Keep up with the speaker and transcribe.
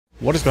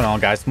What is going on,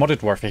 guys?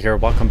 Modded Warfare here.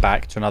 Welcome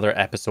back to another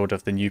episode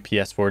of the new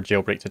PS4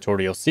 jailbreak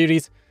tutorial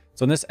series.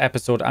 So in this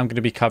episode, I'm going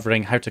to be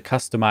covering how to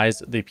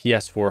customize the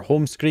PS4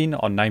 home screen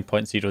on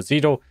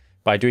 9.00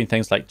 by doing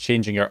things like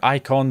changing your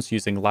icons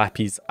using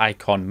Lappy's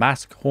Icon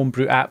Mask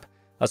homebrew app,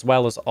 as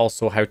well as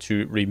also how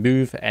to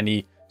remove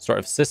any sort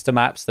of system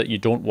apps that you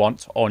don't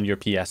want on your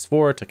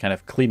PS4 to kind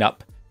of clean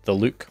up the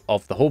look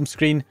of the home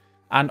screen,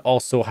 and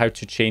also how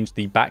to change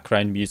the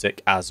background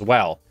music as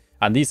well.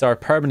 And these are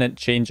permanent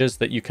changes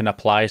that you can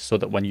apply so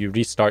that when you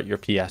restart your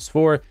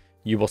PS4,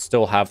 you will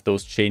still have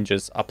those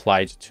changes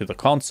applied to the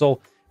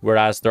console.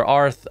 Whereas there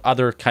are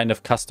other kind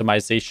of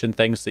customization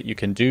things that you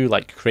can do,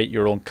 like create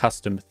your own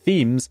custom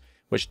themes,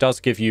 which does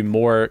give you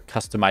more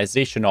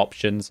customization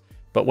options.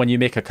 But when you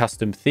make a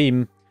custom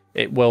theme,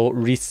 it will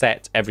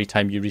reset every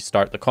time you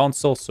restart the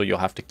console. So you'll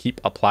have to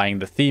keep applying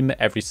the theme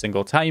every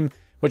single time,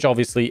 which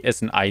obviously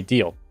isn't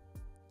ideal.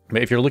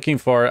 But if you're looking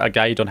for a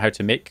guide on how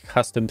to make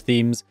custom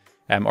themes,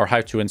 or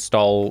how to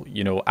install,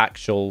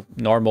 actual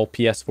normal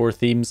PS4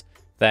 themes,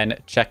 then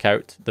check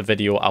out the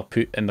video I'll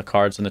put in the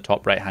cards in the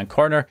top right hand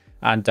corner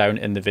and down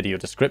in the video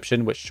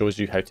description, which shows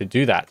you how to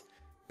do that.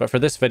 But for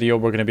this video,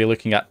 we're going to be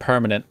looking at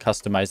permanent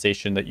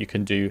customization that you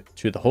can do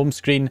to the home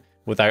screen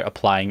without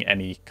applying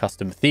any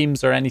custom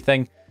themes or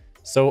anything.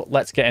 So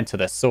let's get into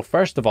this. So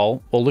first of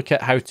all, we'll look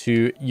at how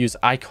to use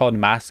Icon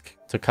Mask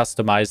to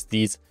customize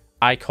these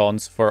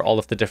icons for all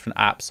of the different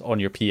apps on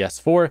your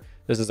PS4.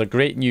 This is a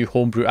great new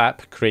homebrew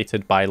app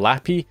created by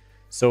Lappy.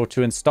 So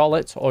to install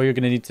it, all you're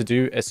going to need to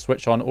do is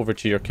switch on over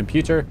to your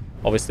computer.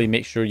 Obviously,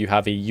 make sure you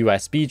have a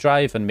USB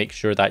drive and make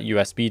sure that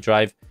USB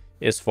drive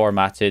is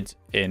formatted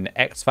in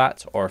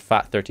exFAT or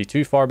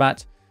FAT32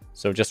 format.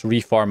 So just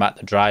reformat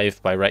the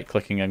drive by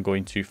right-clicking and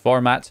going to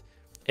Format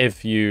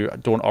if you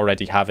don't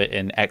already have it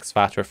in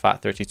exFAT or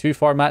FAT32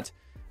 format.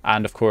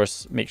 And of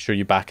course, make sure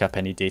you back up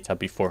any data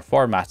before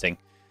formatting.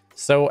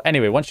 So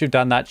anyway, once you've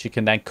done that, you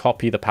can then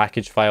copy the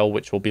package file,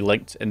 which will be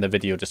linked in the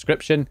video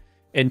description,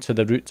 into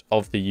the root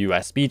of the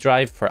USB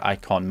drive for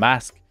Icon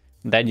Mask.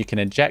 And then you can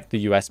eject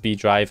the USB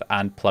drive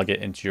and plug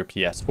it into your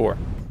PS4.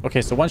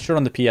 Okay, so once you're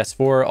on the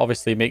PS4,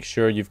 obviously make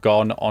sure you've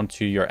gone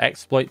onto your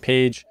exploit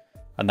page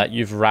and that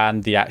you've ran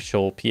the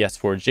actual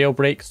PS4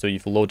 jailbreak. So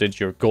you've loaded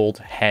your gold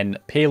hen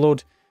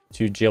payload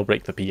to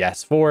jailbreak the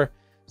PS4.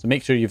 So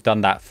make sure you've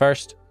done that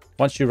first.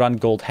 Once you run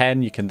gold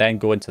hen, you can then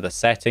go into the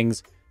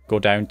settings, go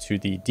down to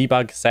the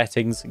debug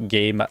settings,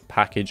 game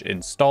package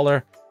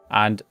installer,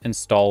 and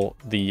install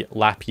the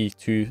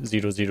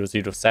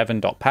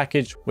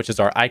lappy20007.package, which is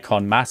our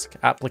Icon Mask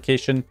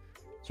application.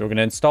 So we're going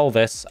to install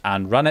this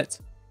and run it.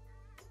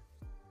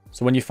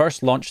 So when you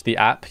first launch the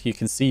app, you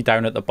can see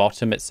down at the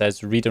bottom, it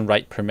says read and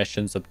write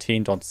permissions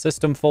obtained on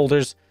system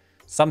folders.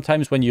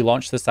 Sometimes when you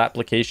launch this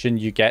application,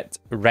 you get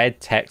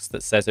red text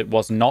that says it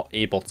was not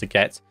able to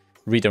get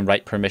read and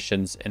write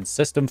permissions in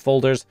system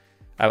folders.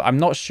 I'm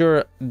not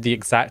sure the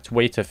exact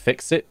way to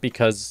fix it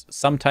because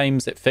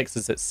sometimes it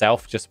fixes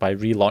itself just by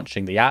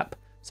relaunching the app.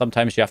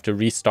 Sometimes you have to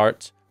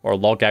restart or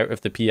log out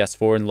of the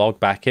PS4 and log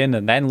back in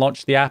and then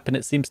launch the app and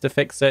it seems to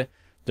fix it.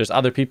 There's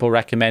other people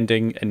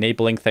recommending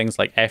enabling things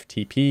like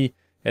FTP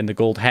in the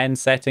gold hen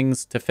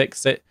settings to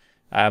fix it.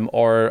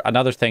 Or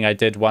another thing I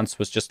did once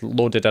was just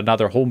loaded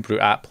another homebrew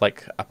app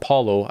like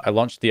Apollo. I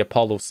launched the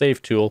Apollo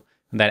save tool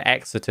and then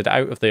exited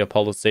out of the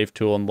Apollo save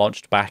tool and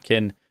launched back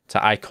in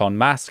to Icon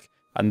Mask.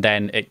 And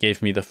then it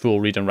gave me the full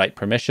read and write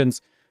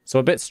permissions. So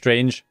a bit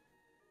strange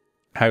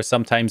how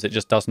sometimes it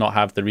just does not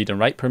have the read and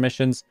write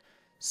permissions.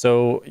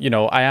 So,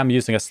 I am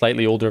using a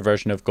slightly older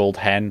version of Gold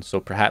Hen. So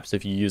perhaps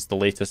if you use the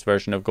latest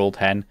version of Gold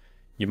Hen,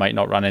 you might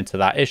not run into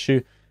that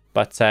issue.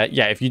 But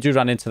yeah, if you do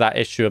run into that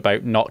issue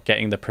about not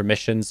getting the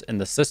permissions in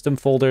the system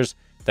folders,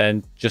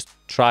 then just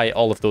try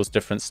all of those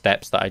different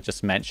steps that I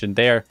just mentioned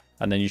there,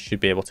 and then you should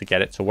be able to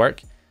get it to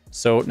work.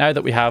 So now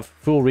that we have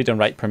full read and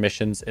write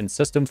permissions in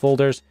system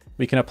folders,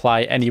 we can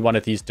apply any one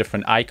of these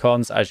different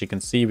icons. As you can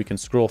see, we can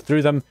scroll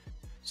through them.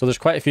 So there's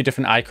quite a few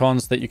different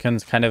icons that you can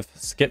kind of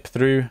skip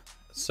through.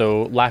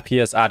 So Lappy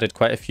has added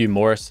quite a few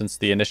more since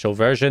the initial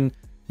version.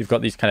 You've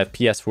got these kind of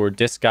PS4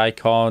 disc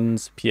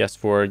icons,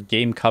 PS4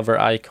 game cover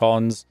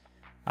icons,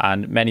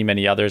 and many,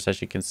 many others,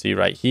 as you can see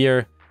right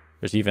here.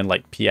 There's even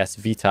like PS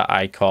Vita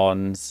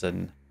icons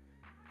and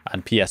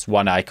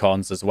PS1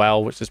 icons as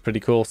well, which is pretty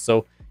cool.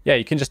 So yeah,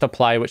 you can just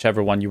apply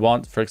whichever one you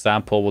want. For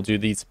example, we'll do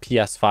these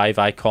PS5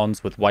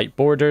 icons with white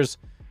borders.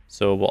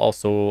 So we'll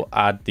also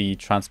add the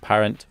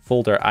transparent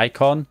folder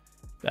icon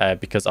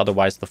because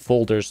otherwise the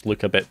folders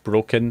look a bit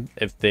broken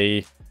if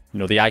they,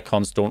 the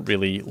icons don't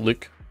really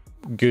look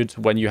good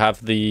when you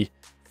have the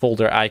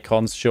folder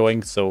icons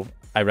showing. So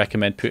I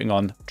recommend putting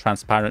on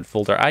transparent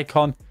folder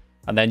icon,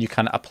 and then you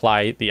can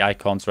apply the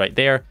icons right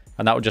there.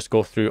 And that will just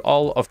go through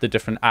all of the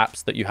different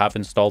apps that you have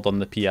installed on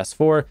the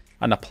PS4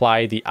 and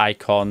apply the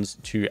icons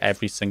to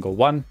every single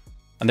one.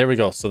 And there we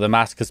go. So the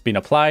mask has been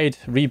applied.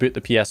 Reboot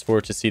the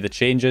PS4 to see the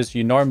changes.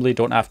 You normally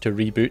don't have to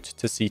reboot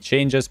to see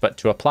changes, but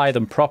to apply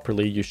them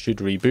properly, you should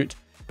reboot.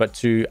 But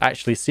to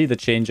actually see the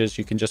changes,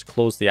 you can just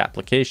close the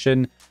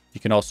application.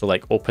 You can also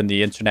like open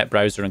the internet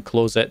browser and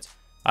close it.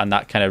 and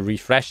that kind of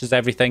refreshes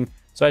everything.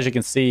 So as you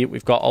can see,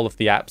 we've got all of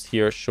the apps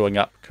here showing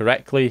up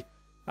correctly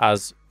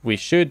as we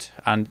should.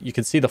 And you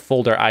can see the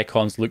folder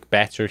icons look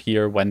better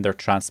here when they're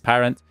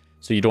transparent.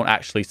 So you don't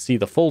actually see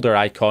the folder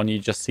icon, you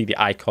just see the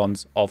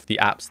icons of the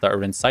apps that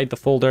are inside the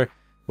folder,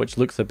 which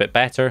looks a bit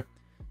better.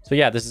 So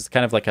yeah, this is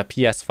kind of like a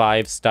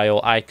PS5 style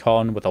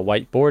icon with a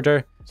white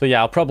border. So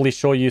yeah, I'll probably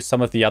show you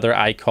some of the other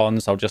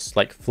icons. I'll just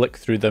like flick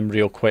through them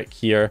real quick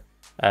here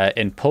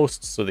in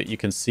post so that you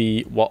can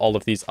see what all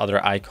of these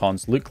other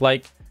icons look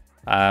like.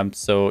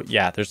 So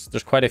yeah, there's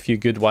quite a few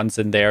good ones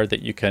in there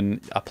that you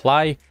can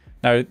apply.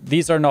 Now,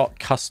 these are not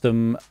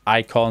custom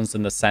icons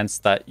in the sense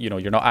that, you know,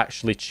 you're not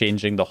actually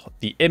changing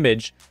the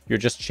image, you're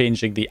just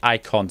changing the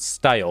icon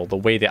style, the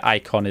way the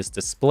icon is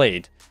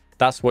displayed.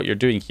 That's what you're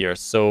doing here.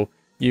 So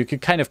you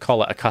could kind of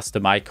call it a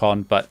custom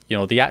icon, but, you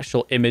know, the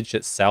actual image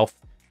itself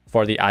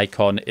for the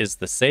icon is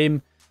the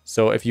same.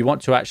 So if you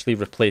want to actually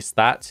replace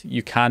that,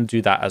 you can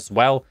do that as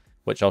well,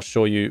 which I'll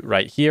show you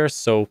right here.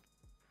 So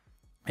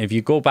if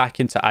you go back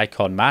into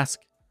icon mask,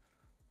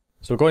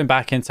 so going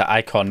back into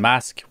icon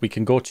mask, we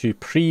can go to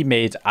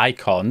pre-made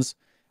icons,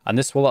 and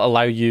this will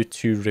allow you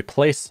to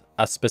replace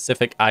a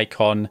specific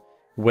icon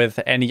with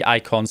any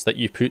icons that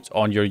you put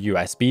on your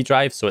USB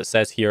drive. So it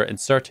says here,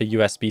 insert a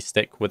USB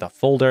stick with a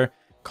folder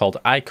called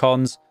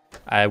icons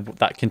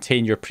that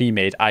contain your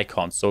pre-made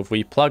icons. So if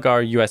we plug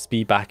our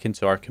USB back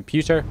into our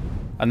computer,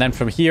 and then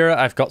from here,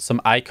 I've got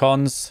some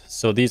icons.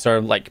 So these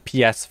are like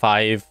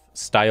PS5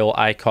 style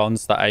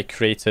icons that I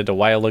created a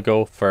while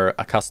ago for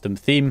a custom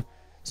theme.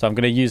 So I'm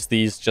going to use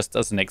these just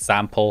as an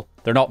example.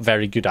 They're not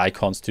very good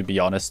icons, to be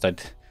honest.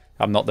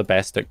 I'm not the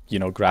best at, you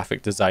know,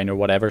 graphic design or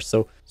whatever.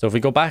 So if we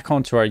go back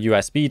onto our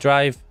USB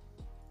drive,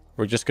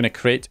 we're just going to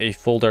create a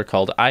folder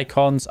called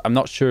icons. I'm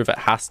not sure if it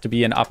has to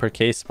be in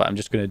uppercase, but I'm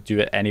just going to do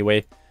it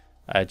anyway,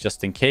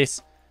 just in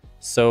case.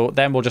 So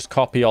then we'll just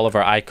copy all of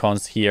our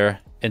icons here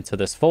into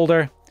this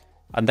folder.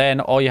 And then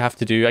all you have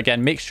to do,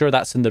 again, make sure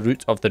that's in the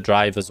root of the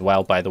drive as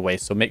well, by the way.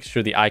 So make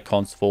sure the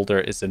icons folder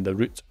is in the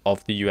root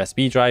of the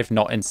USB drive,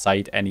 not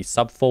inside any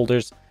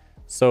subfolders.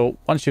 So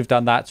once you've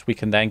done that, we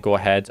can then go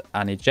ahead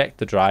and eject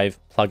the drive,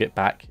 plug it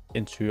back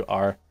into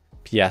our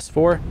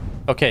PS4.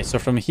 Okay, so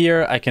from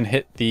here, I can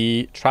hit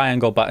the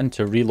triangle button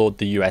to reload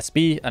the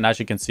USB. And as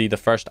you can see, the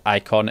first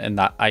icon in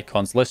that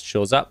icons list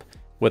shows up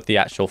with the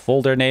actual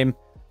folder name.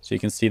 So you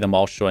can see them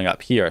all showing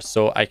up here.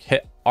 So I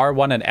hit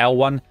R1 and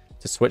L1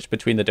 to switch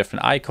between the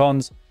different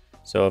icons.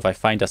 So if I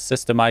find a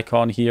system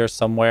icon here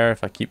somewhere,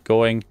 if I keep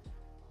going,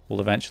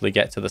 we'll eventually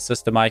get to the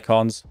system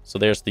icons. So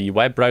there's the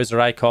web browser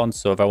icon.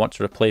 So if I want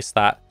to replace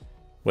that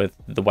with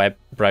the web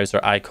browser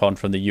icon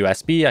from the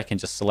USB, I can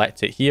just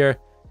select it here,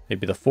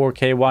 maybe the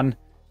 4K one,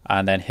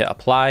 and then hit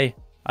apply.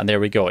 And there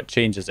we go, it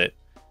changes it.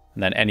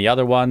 And then any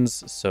other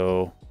ones.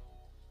 So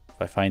if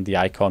I find the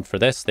icon for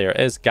this, there it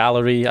is,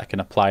 gallery. I can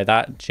apply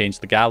that and change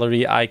the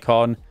gallery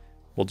icon.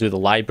 We'll do the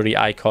library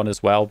icon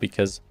as well,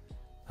 because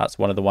that's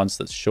one of the ones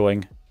that's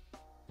showing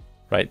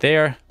right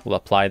there. We'll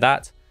apply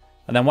that.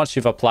 And then once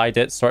you've applied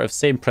it, sort of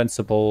same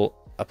principle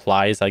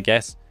applies, I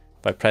guess.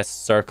 If I press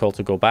circle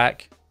to go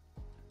back.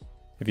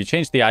 If you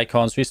change the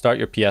icons, restart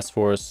your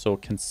PS4 so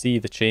can see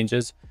the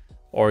changes,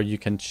 or you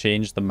can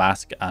change the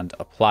mask and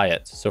apply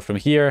it. So from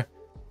here,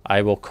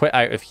 I will quit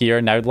out of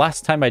here. Now,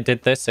 last time I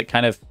did this, it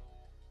kind of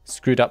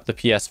screwed up the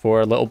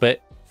PS4 a little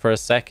bit for a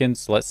second.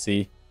 So let's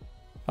see.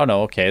 Oh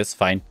no, okay, it's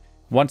fine.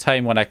 One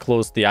time when I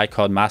closed the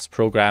icon mask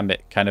program,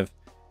 it kind of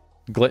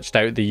glitched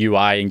out the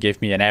UI and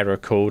gave me an error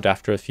code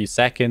after a few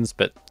seconds,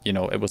 but you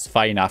know, it was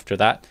fine after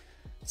that.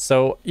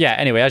 So yeah,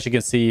 anyway, as you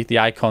can see, the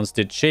icons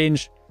did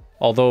change,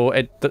 although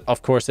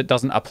of course it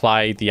doesn't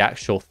apply the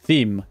actual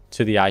theme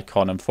to the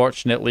icon.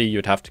 Unfortunately,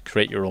 you'd have to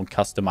create your own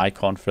custom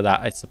icon for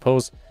that, I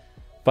suppose.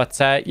 But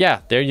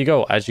yeah, there you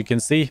go. As you can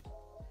see,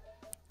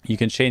 you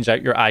can change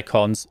out your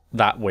icons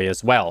that way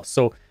as well.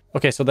 So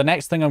okay, so the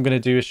next thing I'm going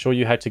to do is show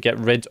you how to get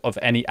rid of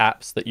any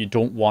apps that you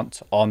don't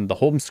want on the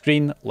home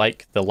screen,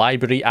 like the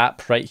library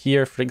app right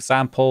here, for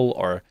example,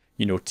 or,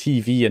 you know,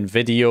 TV and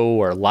video,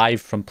 or live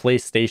from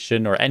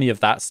PlayStation, or any of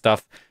that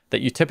stuff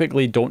that you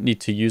typically don't need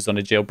to use on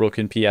a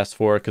jailbroken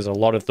PS4, because a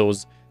lot of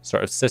those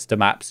sort of system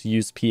apps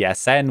use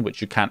PSN,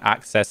 which you can't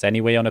access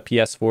anyway on a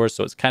PS4,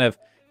 so it's kind of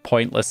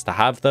pointless to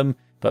have them.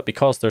 But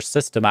because they're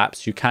system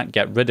apps, you can't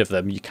get rid of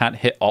them. You can't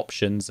hit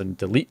options and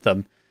delete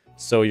them.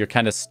 So you're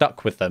kind of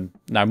stuck with them.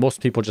 Now,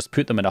 most people just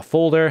put them in a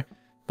folder,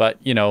 but,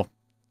 you know,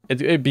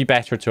 it'd be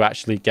better to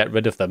actually get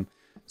rid of them.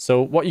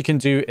 So what you can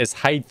do is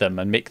hide them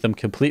and make them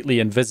completely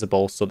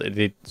invisible so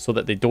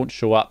that they don't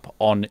show up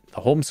on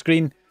the home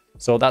screen.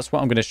 So that's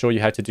what I'm going to show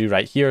you how to do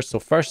right here. So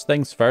first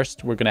things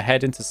first, we're going to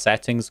head into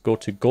settings, go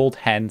to Gold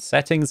Hen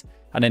settings,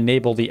 and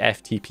enable the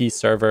FTP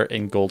server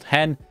in Gold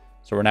Hen.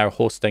 So we're now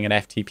hosting an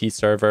FTP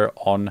server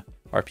on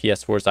our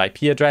PS4's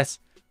IP address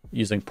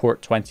using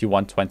port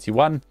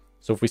 2121.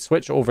 So if we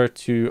switch over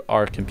to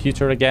our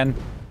computer again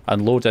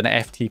and load an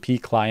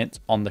FTP client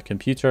on the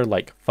computer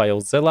like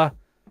FileZilla,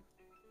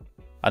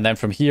 and then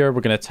from here, we're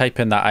going to type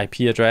in that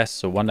IP address,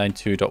 so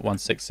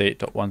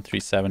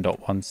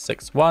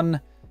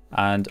 192.168.137.161,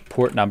 and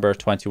port number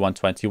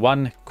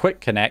 2121. Quick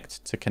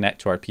connect to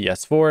connect to our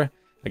PS4.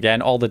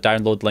 Again, all the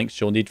download links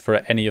you'll need for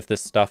any of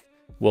this stuff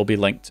will be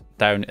linked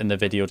down in the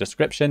video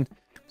description.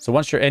 So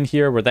once you're in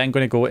here, we're then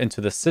going to go into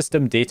the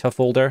system data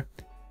folder,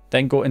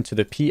 then go into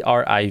the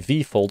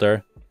PRIV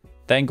folder,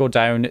 then go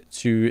down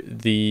to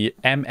the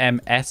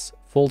MMS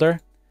folder,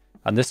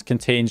 and this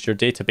contains your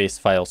database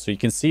file. So you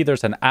can see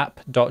there's an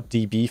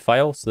app.db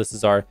file. So this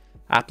is our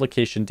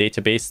application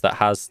database that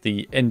has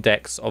the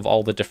index of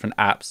all the different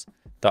apps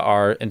that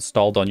are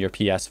installed on your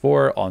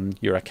PS4 on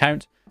your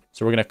account.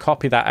 So we're going to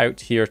copy that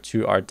out here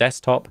to our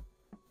desktop.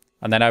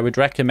 And then I would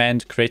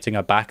recommend creating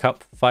a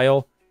backup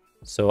file.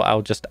 So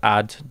I'll just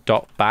add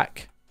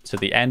 .back to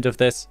the end of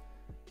this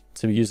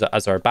to use it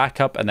as our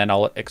backup. And then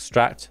I'll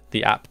extract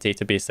the app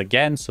database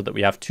again so that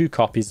we have 2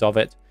 copies of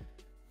it.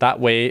 That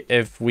way,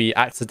 if we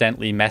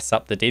accidentally mess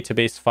up the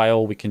database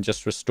file, we can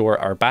just restore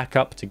our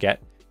backup to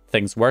get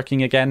things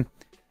working again.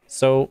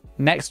 So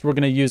next, we're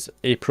going to use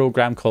a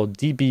program called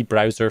DB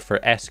Browser for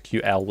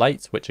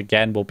SQLite, which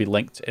again will be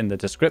linked in the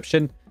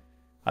description.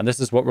 And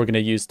this is what we're going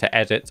to use to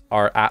edit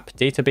our app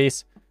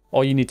database.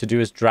 All you need to do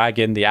is drag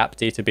in the app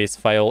database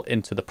file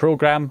into the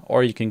program,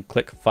 or you can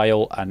click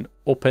File and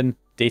Open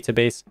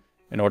Database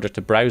in order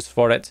to browse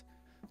for it.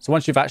 So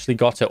once you've actually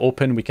got it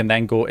open, we can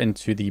then go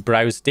into the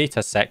Browse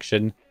Data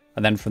section.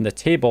 And then from the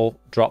table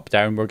drop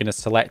down, we're going to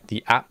select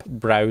the App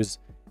Browse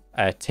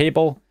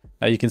table.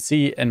 Now you can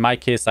see in my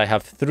case, I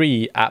have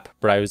 3 App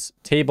Browse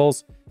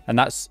tables. And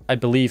that's, I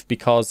believe,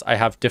 because I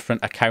have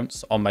different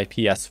accounts on my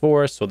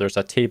PS4. So there's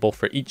a table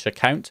for each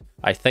account,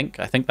 I think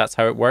that's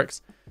how it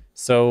works.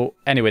 So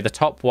anyway, the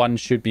top one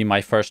should be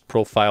my first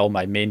profile,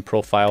 my main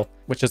profile,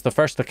 which is the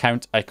first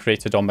account I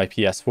created on my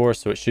PS4.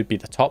 So it should be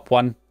the top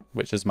one,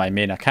 which is my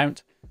main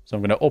account. So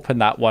I'm going to open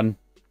that one.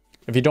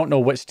 If you don't know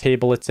which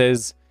table it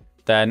is,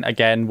 then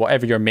again,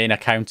 whatever your main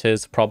account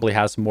is probably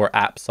has more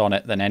apps on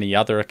it than any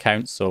other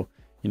account. So,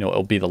 you know,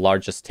 it'll be the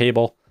largest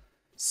table.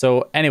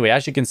 So anyway,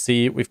 as you can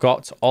see, we've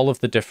got all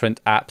of the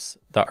different apps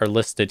that are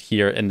listed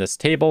here in this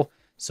table.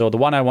 So the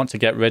one I want to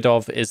get rid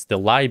of is the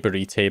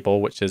library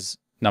table, which is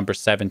number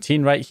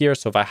 17 right here.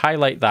 So if I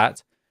highlight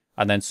that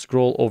and then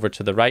scroll over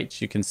to the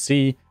right, you can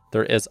see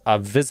there is a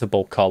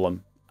visible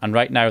column. And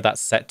right now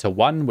that's set to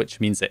 1, which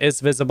means it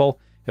is visible.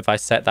 If I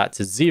set that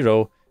to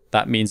 0,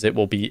 that means it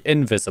will be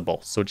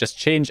invisible. So just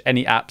change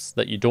any apps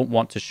that you don't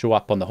want to show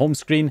up on the home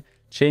screen,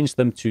 change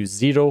them to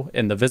 0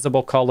 in the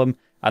visible column,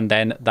 and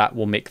then that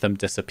will make them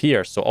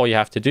disappear. So all you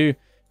have to do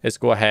is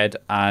go ahead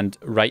and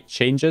write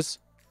changes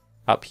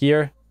up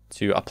here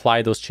to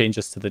apply those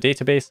changes to the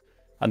database,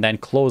 and then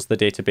close the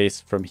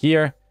database from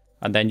here,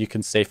 and then you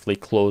can safely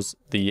close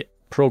the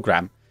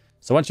program.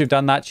 So once you've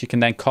done that, you can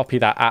then copy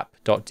that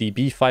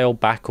app.db file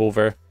back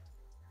over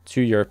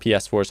to your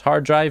PS4's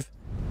hard drive.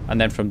 And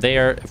then from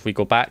there, if we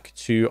go back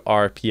to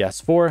our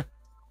PS4,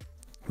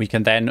 we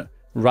can then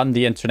run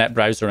the internet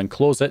browser and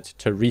close it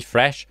to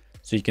refresh.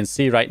 So you can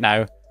see right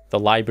now, the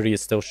library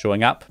is still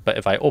showing up. But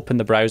if I open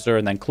the browser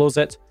and then close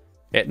it,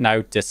 it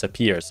now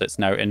disappears. It's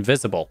now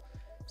invisible.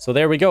 So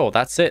there we go.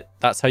 That's it.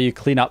 That's how you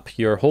clean up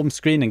your home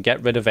screen and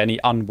get rid of any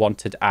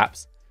unwanted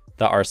apps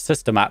that are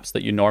system apps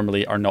that you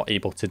normally are not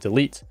able to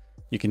delete.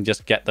 You can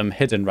just get them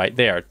hidden right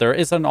there. There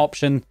is an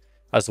option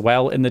as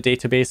well in the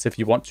database if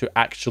you want to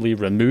actually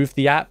remove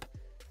the app.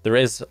 There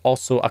is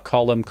also a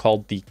column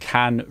called the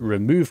can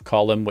remove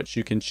column, which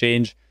you can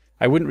change.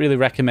 I wouldn't really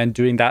recommend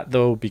doing that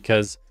though,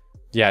 because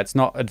yeah, it's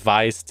not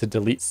advised to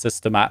delete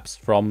system apps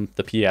from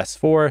the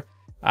PS4.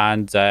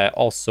 And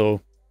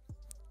also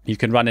you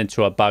can run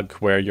into a bug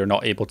where you're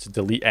not able to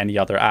delete any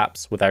other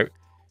apps without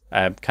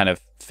kind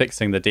of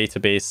fixing the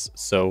database.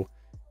 So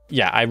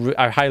yeah,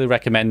 I highly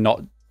recommend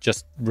not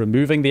just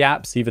removing the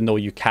apps, even though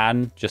you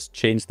can just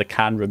change the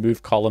can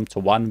remove column to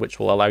 1, which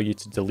will allow you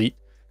to delete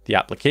the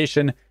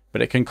application,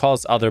 but it can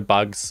cause other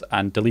bugs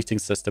and deleting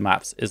system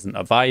apps isn't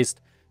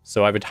advised.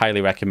 So I would highly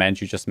recommend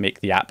you just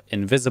make the app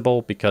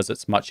invisible because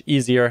it's much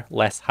easier,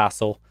 less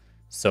hassle.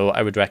 So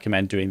I would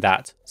recommend doing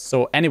that.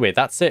 So anyway,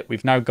 that's it.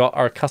 We've now got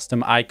our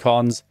custom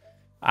icons,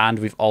 and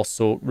we've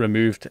also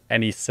removed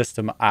any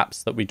system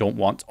apps that we don't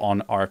want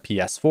on our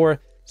PS4.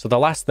 So the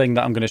last thing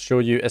that I'm going to show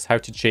you is how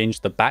to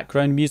change the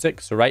background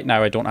music. So right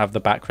now I don't have the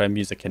background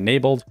music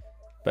enabled,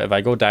 but if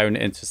I go down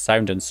into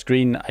sound and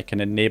screen, I can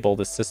enable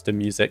the system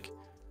music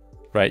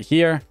right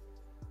here.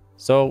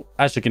 So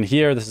as you can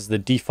hear, this is the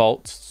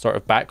default sort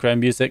of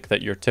background music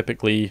that you're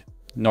typically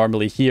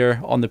normally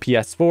hear on the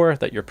PS4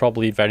 that you're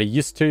probably very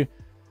used to.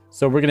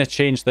 So we're going to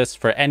change this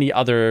for any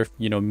other,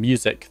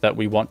 music that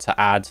we want to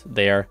add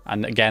there.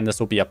 And again, this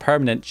will be a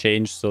permanent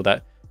change so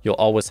that you'll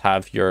always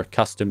have your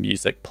custom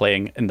music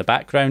playing in the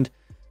background.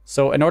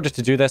 So in order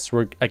to do this,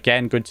 we're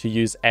again going to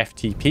use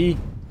FTP.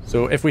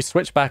 So if we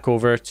switch back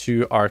over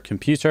to our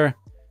computer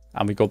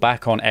and we go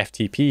back on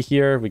FTP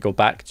here, we go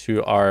back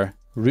to our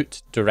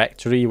root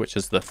directory, which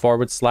is the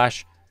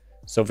 /.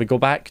 So if we go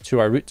back to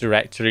our root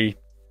directory,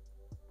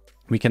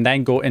 we can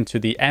then go into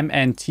the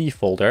MNT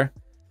folder,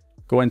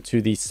 go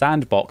into the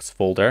sandbox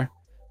folder,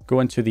 go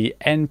into the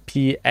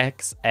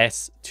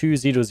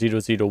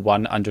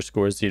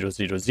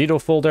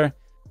npxs20001_000 folder.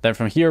 Then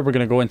from here, we're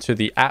going to go into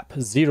the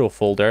app0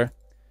 folder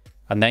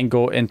and then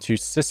go into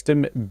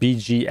system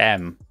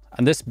BGM.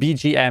 And this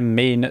BGM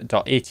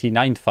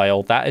main.89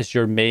 file, that is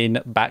your main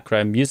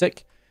background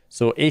music.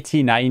 So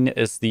 89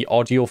 is the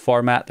audio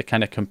format, the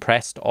kind of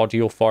compressed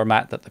audio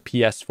format that the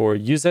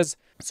PS4 uses.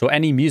 So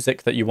any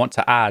music that you want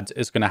to add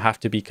is going to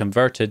have to be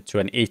converted to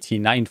an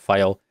 89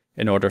 file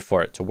in order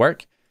for it to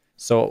work.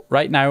 So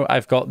right now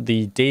I've got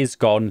the Days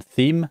Gone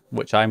theme,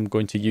 which I'm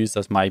going to use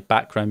as my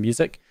background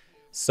music.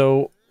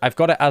 So I've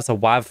got it as a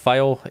WAV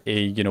file,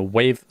 a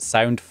wave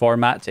sound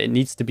format. It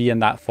needs to be in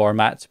that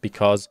format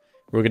because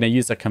we're going to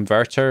use a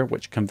converter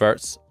which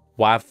converts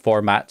WAV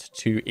format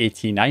to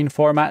 89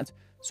 format.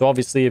 So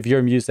obviously if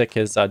your music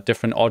is a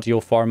different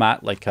audio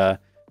format, like a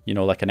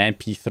like an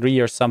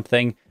MP3 or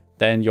something,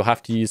 then you'll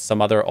have to use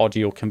some other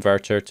audio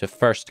converter to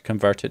first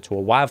convert it to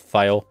a WAV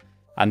file,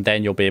 and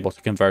then you'll be able to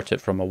convert it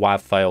from a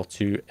WAV file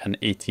to an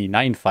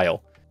 89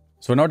 file.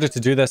 So in order to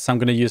do this, I'm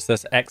going to use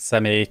this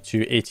XMA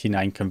to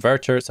 89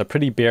 converter. It's a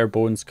pretty bare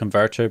bones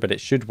converter, but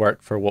it should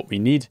work for what we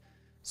need.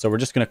 So we're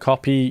just going to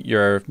copy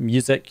your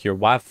music, your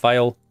WAV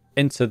file,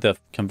 into the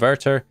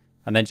converter,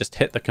 and then just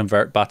hit the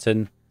convert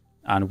button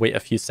and wait a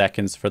few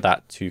seconds for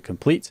that to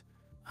complete.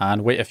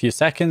 And wait a few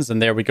seconds,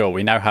 and there we go.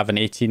 We now have an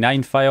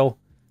 89 file.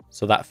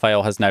 So that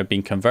file has now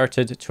been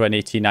converted to an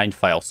 89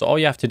 file. So all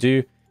you have to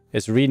do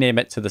is rename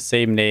it to the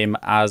same name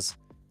as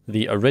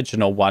the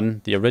original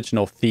one, the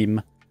original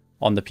theme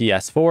on the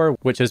PS4,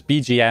 which is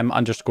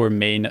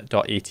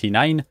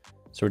bgm_main.89.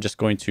 So we're just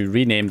going to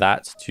rename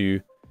that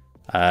to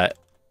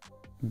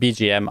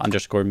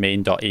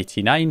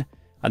bgm_main.89,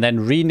 and then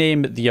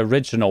rename the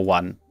original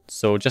one.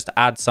 So just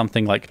add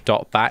something like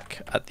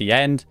 .back at the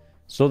end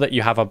so that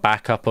you have a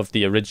backup of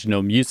the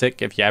original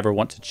music. If you ever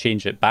want to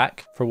change it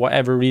back for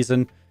whatever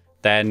reason,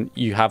 then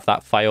you have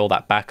that file,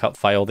 that backup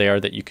file there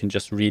that you can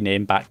just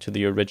rename back to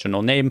the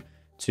original name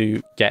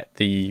to get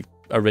the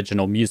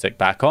original music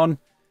back on,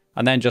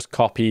 and then just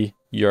copy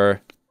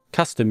your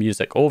custom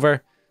music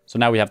over. So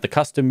now we have the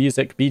custom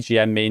music,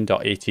 BGM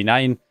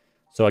main.89.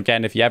 So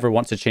again, if you ever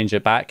want to change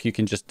it back, you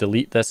can just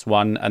delete this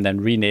one and then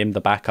rename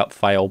the backup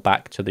file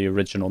back to the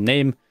original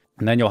name,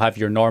 and then you'll have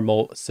your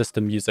normal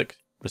system music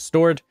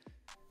restored.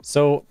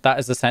 So that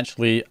is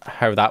essentially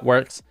how that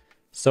works.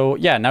 So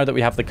yeah, now that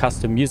we have the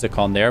custom music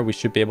on there, we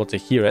should be able to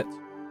hear it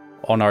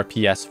on our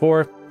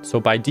PS4. So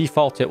by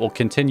default, it will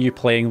continue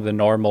playing the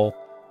normal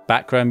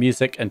background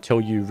music until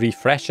you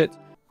refresh it,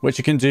 which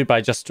you can do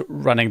by just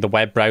running the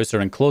web browser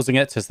and closing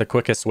it is the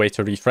quickest way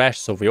to refresh.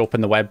 So if we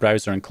open the web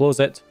browser and close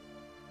it,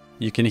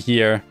 you can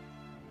hear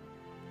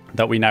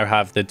that we now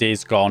have the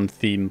Days Gone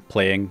theme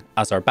playing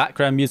as our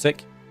background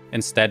music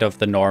instead of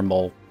the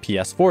normal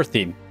PS4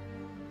 theme.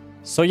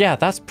 So yeah,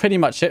 that's pretty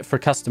much it for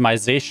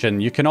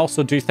customization. You can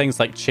also do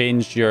things like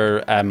change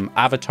your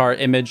avatar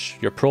image,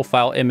 your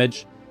profile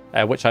image,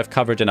 which I've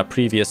covered in a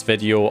previous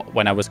video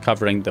when I was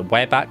covering the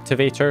web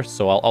activator.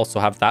 So I'll also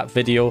have that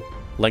video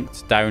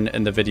linked down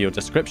in the video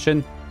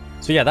description.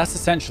 So yeah, that's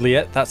essentially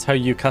it. That's how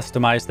you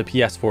customize the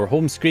PS4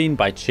 home screen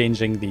by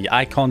changing the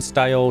icon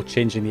style,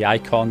 changing the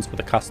icons with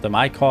a custom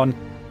icon,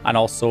 and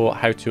also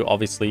how to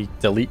obviously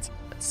delete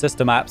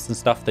system apps and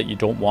stuff that you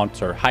don't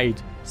want, or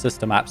hide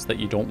system apps that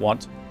you don't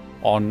want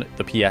on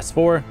the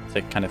PS4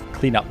 to kind of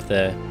clean up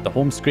the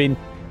home screen.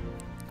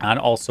 And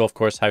also, of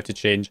course, how to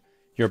change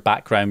your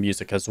background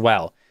music as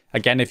well.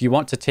 Again, if you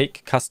want to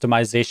take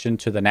customization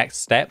to the next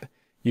step,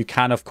 you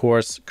can, of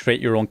course, create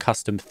your own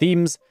custom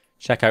themes.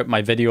 Check out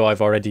my video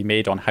I've already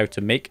made on how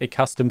to make a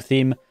custom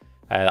theme.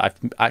 I've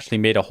actually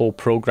made a whole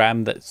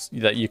program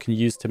that you can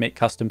use to make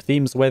custom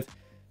themes with.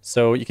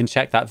 So you can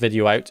check that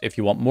video out if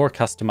you want more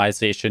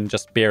customization.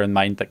 Just bear in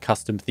mind that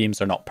custom themes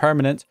are not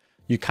permanent.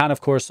 You can, of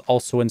course,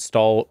 also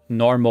install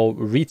normal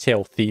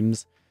retail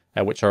themes,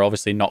 which are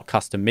obviously not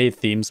custom-made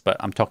themes, but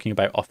I'm talking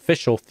about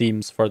official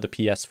themes for the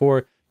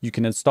PS4. You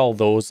can install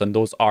those, and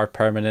those are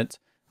permanent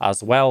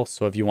as well.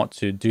 So if you want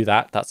to do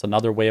that, that's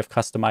another way of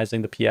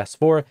customizing the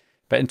PS4.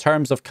 But in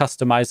terms of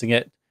customizing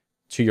it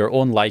to your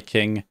own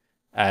liking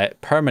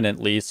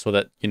permanently, so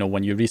that,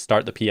 when you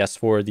restart the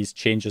PS4, these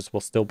changes will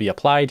still be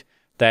applied,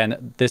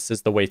 then this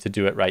is the way to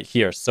do it right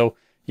here. So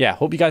yeah,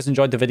 hope you guys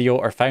enjoyed the video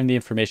or found the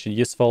information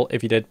useful.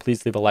 If you did,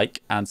 please leave a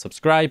like and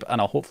subscribe,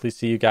 and I'll hopefully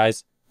see you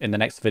guys in the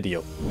next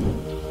video.